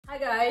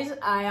Guys,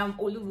 I am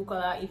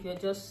Olubukola. If you're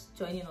just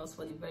joining us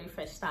for the very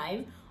first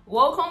time,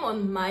 welcome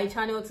on my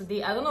channel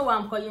today. I don't know why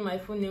I'm calling my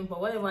full name,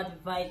 but whatever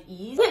the vibe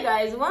is. Hey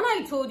guys, when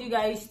I told you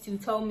guys to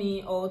tell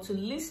me or to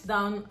list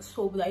down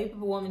soap that you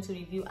people want me to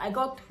review, I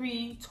got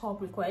 3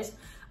 top requests,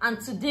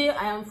 and today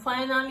I am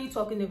finally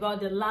talking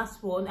about the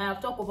last one. I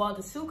have talked about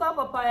the Asantee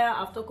Papaya,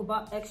 I've talked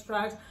about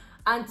extracts,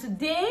 and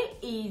today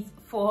is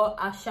for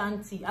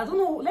Asantee. I don't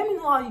know, let me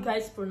know how you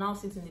guys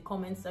pronounce it in the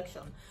comment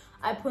section.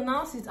 I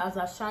pronounce it as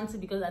Asantee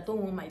because I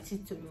don't want my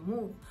teeth to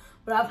remove.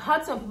 But I've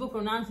heard some people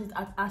pronounce it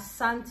as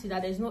Asantee,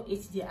 that there's no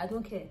H there. I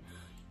don't care.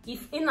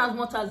 If in as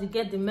much as you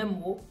get the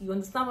memo, you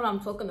understand what I'm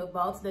talking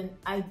about, then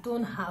I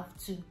don't have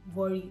to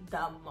worry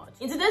that much.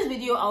 In today's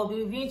video, I'll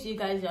be reviewing to you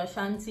guys the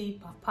Asantee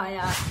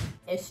Papaya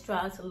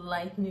Extract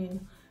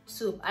Lightening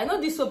Soap. I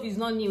know this soap is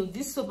not new.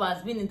 This soap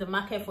has been in the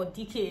market for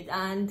decades,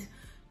 and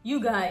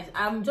you guys,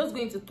 I'm just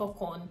going to talk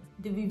on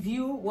the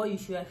review, what you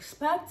should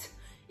expect,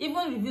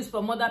 even reviews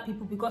from other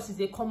people because it's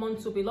a common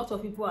soap. A lot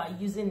of people are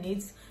using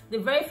it. The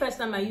very first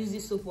time I used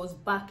this soap was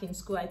back in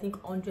school, I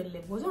think 100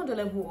 level. Was it 100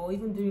 level or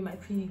even during my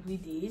pre-degree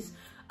days?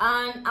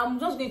 And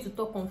I'm just going to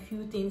talk on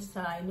few things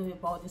that I know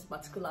about this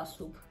particular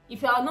soap.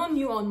 If you are not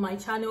new on my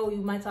channel,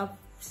 you might have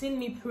seen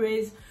me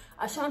praise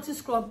Asantee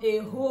Scrub a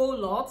whole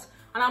lot.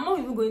 And I'm not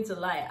even going to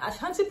lie,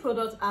 Asantee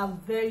products are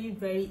very,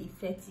 very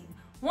effective.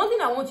 One thing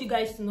I want you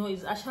guys to know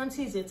is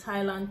Asantee is a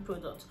Thailand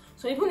product.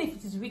 So even if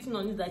it is written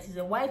on it that it's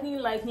a whitening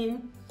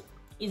lightning,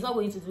 it's not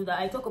going to do that.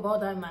 I talked about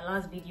that in my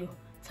last video.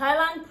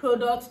 Thailand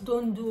products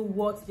don't do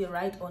what they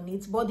write on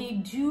it, but they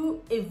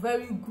do a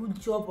very good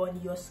job on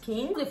your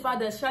skin. The fact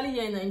that especially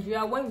here in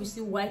Nigeria, when we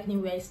see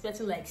whitening, we're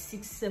expecting like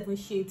 6-7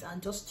 shades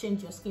and just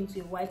change your skin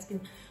to a white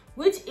skin,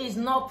 which is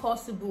not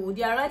possible.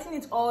 They are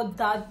writing all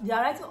that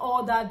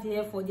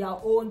there for their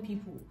own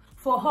people.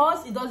 For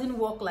us, it doesn't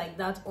work like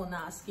that on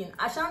our skin.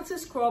 Asantee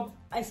Scrub,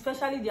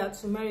 especially their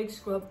turmeric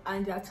scrub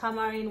and their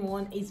tamarind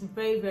one, is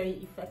very, very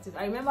effective.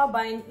 I remember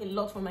buying a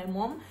lot from my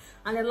mom,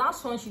 and the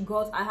last one she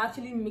got, I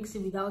actually mixed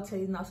it without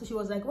telling her. So she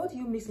was like, what do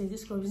you mix in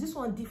this scrub? Is this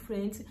one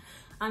different?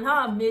 And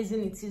how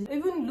amazing it is.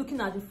 Even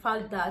looking at the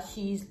fact that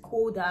she is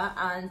colder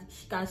and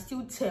she can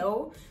still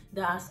tell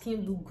that her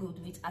skin look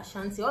good with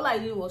Asantee. All I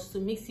did was to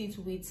mix it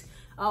with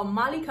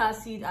malic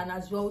acid and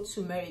as well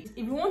turmeric.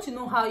 If you want to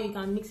know how you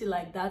can mix it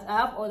like that, I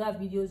have other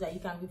videos that you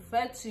can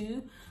refer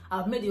to.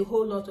 I've made a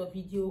whole lot of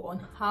video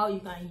on how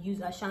you can use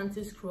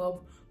Asantee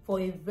Scrub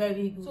for a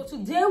very good. So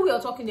today we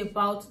are talking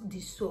about the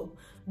soap.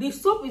 The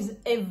soap is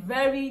a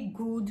very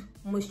good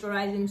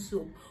moisturizing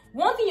soap.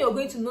 One thing you're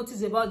going to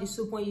notice about the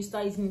soap when you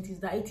start using it is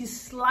that it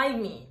is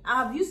slimy.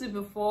 I've used it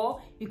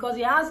before because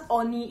it has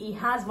honey, it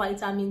has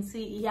vitamin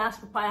C, it has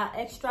papaya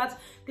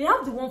extract. They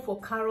have the one for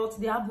carrots,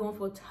 they have the one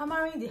for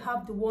tamarind, they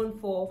have the one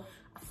for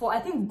I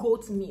think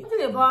goat meat. The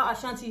thing about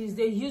Asantee is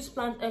they use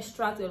plant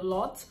extract a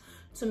lot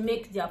to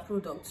make their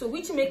product, so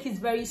which make it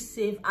very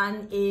safe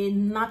and a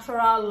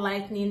natural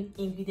lightening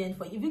ingredient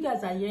for you. If you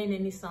guys are hearing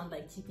any sound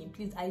like chicken,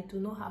 please, I do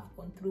not have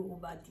control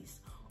over this.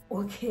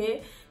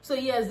 Okay, so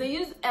yes,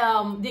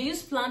 they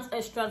use plant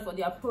extract for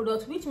their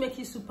products, which make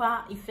it super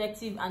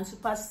effective and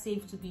super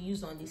safe to be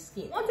used on the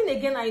skin. One thing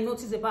again I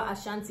noticed about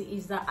Asantee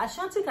is that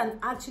Asantee can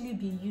actually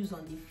be used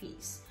on the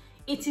face.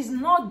 It is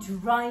not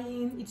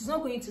drying, it is not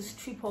going to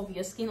strip off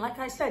your skin. Like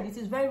I said, it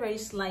is very, very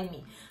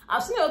slimy.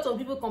 I've seen a lot of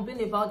people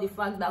complain about the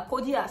fact that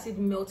Kodi acid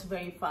melts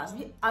very fast.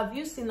 Have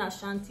you seen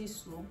Asantee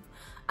soap?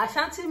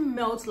 Asantee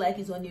melts like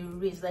it's on a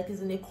race, like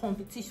it's in a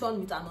competition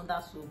with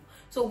another soap.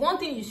 So one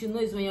thing you should know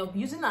is when you're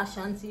using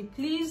Asantee,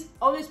 please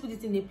always put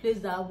it in a place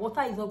that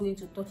water is not going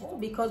to touch it,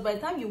 because by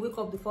the time you wake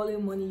up the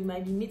following morning, you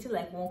might be meeting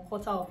like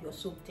 1/4 of your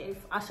soap tape.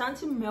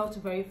 Asantee melts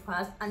very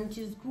fast, and it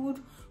is good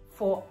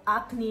for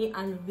acne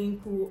and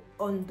wrinkle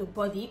on the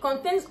body. It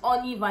contains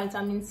honey,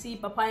 vitamin C,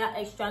 papaya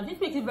extract,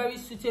 which makes it very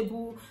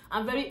suitable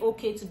and very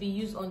okay to be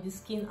used on the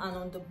skin and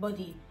on the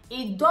body.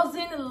 It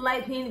doesn't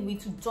lighten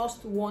with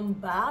just one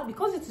bar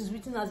because it is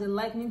written as a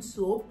lightening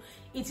soap.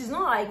 It is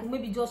not like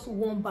maybe just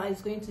one bar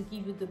is going to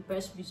give you the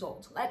best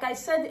result. Like I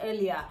said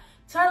earlier,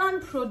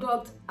 Thailand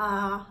products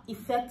are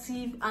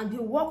effective and they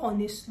work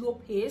on a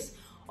slow pace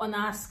on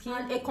our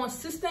skin. A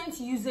consistent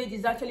usage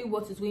is actually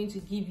what is going to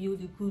give you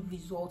the good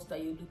results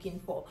that you're looking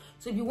for.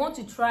 So if you want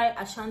to try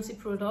Asantee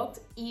product,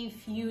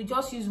 if you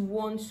just use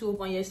one soap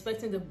and you're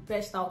expecting the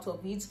best out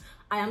of it,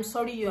 I am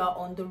sorry, you are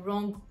on the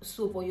wrong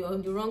soap or you're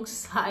on the wrong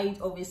side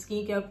of a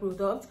skincare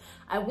product.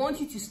 I want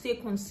you to stay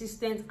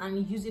consistent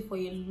and use it for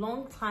a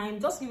long time.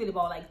 Just give it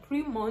about like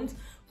 3 months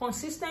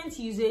consistent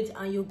usage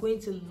and you're going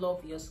to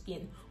love your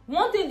skin.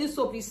 One thing this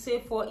soap is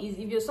safe for is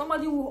if you're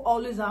somebody who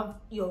always have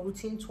your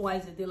routine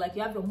twice a day, like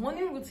you have your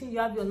morning routine, you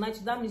have your night,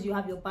 that means you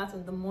have your bath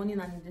in the morning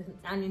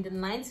and in the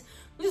night,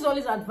 which is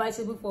always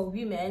advisable for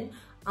women.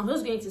 I'm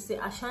just going to say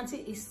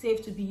Asantee is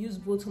safe to be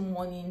used both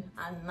morning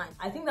and night.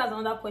 I think that's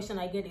another question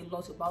I get a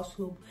lot about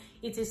soap.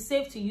 It is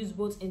safe to use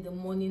both in the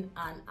morning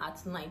and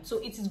at night. So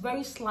it is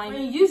very slimy.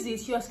 When you use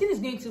it, your skin is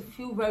going to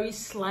feel very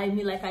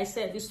slimy. Like I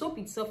said, the soap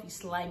itself is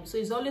slimy. So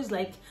it's always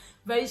like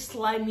very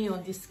slimy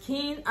on the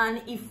skin,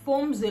 and it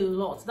foams a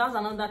lot. That's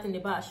another thing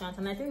about Ashanti,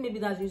 and I think maybe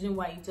that's the reason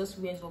why it just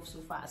wears off so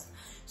fast.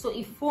 So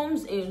it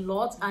foams a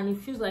lot and it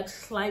feels like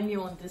slimy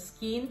on the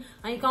skin,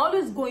 and you can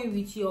always go in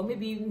with your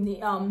maybe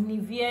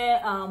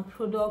Nivea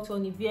product or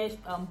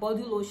Nivea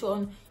body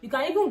lotion. You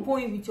can even go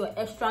in with your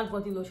extract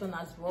body lotion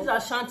as well.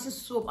 This Ashanti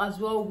soap as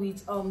well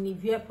with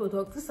Nivea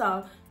product. These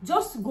are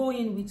just go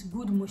in with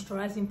good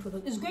moisturizing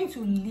product. It's going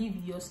to leave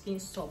your skin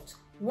soft.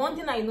 One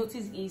thing I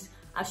noticed is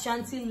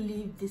Ashanti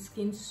leave the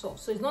skin soft,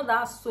 so it's not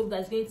that soap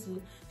that's going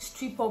to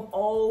strip off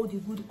all the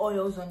good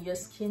oils on your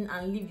skin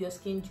and leave your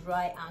skin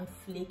dry and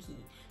flaky.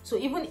 So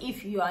even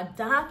if you are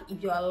dark,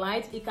 if you are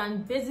light, it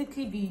can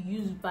basically be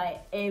used by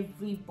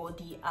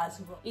everybody as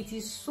well. It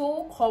is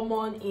so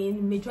common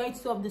in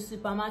majority of the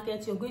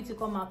supermarkets. You're going to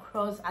come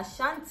across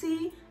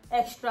Ashanti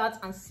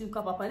extract and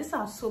Silka Papaya. These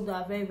are soap that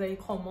are very, very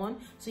common,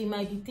 so you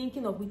might be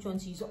thinking of which one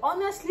to use.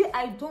 Honestly,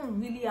 I don't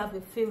really have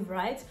a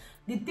favorite.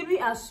 The three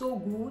are so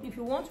good. If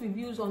you want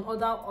reviews on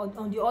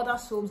the other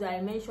soaps that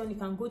I mentioned, you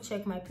can go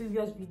check my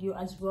previous video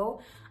as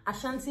well.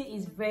 Ashanti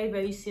is very,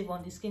 very safe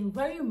on the skin,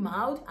 very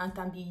mild, and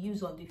can be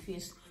used on the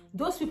face.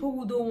 Those people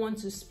who don't want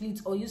to split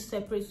or use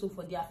separate soap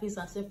for their face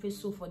and separate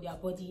soap for their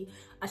body,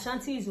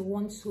 Ashanti is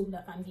one soap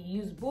that can be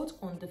used both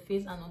on the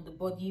face and on the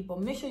body, but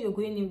make sure you're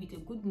going in with a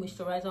good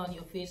moisturizer on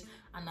your face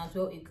and as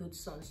well a good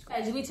sunscreen.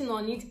 As written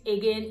on it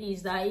again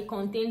is that it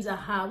contains a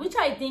herb, which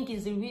I think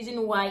is the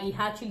reason why it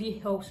actually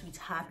helps with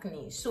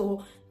acne.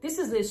 So this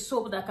is a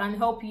soap that can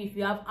help you if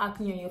you have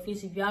acne on your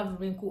face, if you have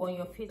wrinkle on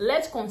your face.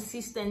 Let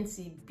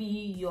consistency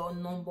be your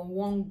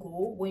 #1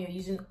 goal when you're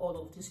using all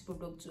of this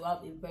product to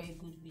have a very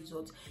good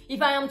result.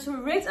 If I am to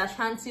rate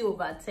Ashanti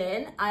over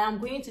 10, I am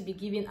going to be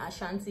giving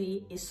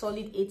Ashanti a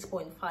solid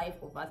 8.5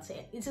 over 10.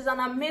 It is an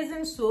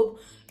amazing soap,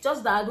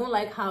 just that I don't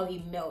like how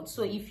it melts.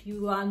 So if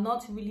you are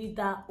not really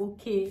that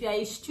okay, if you are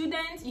a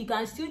student, you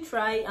can still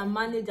try and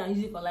manage and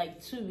use it for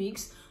like 2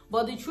 weeks.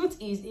 But the truth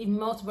is, it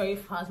melts very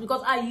fast,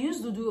 because I use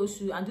Dudu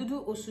Osu, and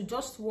Dudu Osu,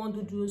 just one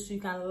Dudu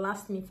Osu can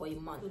last me for a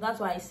month. So that's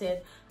why I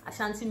said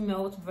Ashanti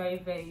melts very,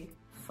 very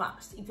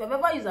fast. If you've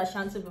ever used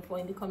Ashanti before,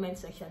 in the comment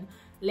section,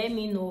 let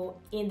me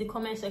know in the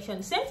comment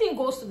section. Same thing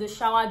goes to the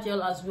shower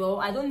gel as well.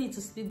 I don't need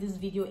to split this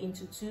video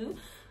into two.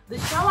 The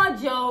shower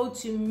gel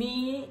to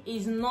me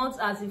is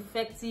not as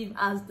effective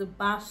as the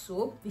bar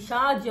soap. The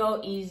shower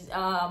gel is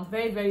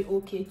very, very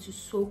okay to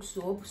soak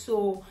soap,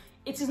 so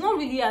it is not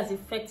really as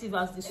effective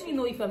as this. Let me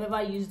know if I've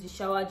ever used the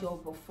shower gel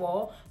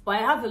before, but I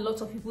have a lot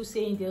of people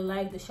saying they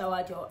like the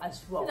shower gel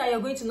as well. That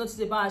you're going to notice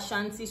about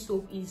Ashanti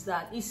soap is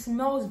that it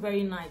smells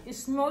very nice. It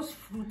smells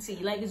fruity,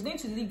 like it's going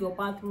to leave your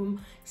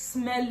bathroom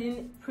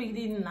smelling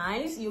pretty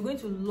nice. You're going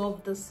to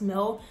love the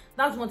smell.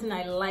 That's one thing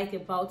I like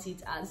about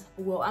it as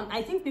well. And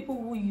I think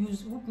people who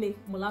make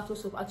mulatto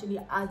soap actually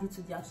add it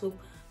to their soap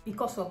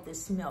because of the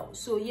smell.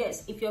 So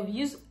yes, if you have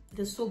used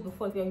the soap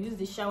before, if you have used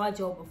the shower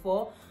gel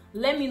before,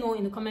 let me know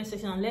in the comment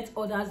section, and let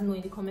others know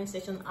in the comment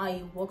section how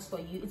it works for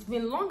you. It's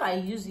been long I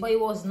used it, but it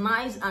was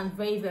nice and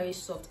very, very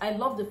soft. I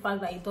love the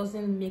fact that it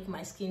doesn't make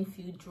my skin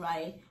feel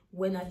dry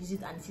when I use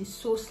it, and it's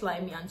so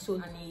slimy and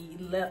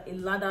it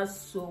lathers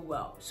so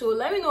well. So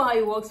let me know how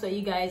it works for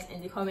you guys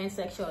in the comment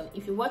section.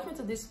 If you watch me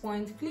to this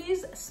point,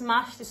 please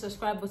smash the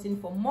subscribe button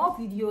for more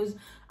videos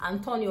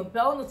and turn your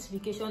bell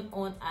notification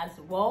on as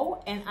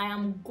well. And I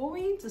am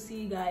going to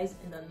see you guys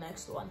in the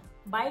next one.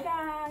 Bye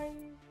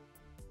guys.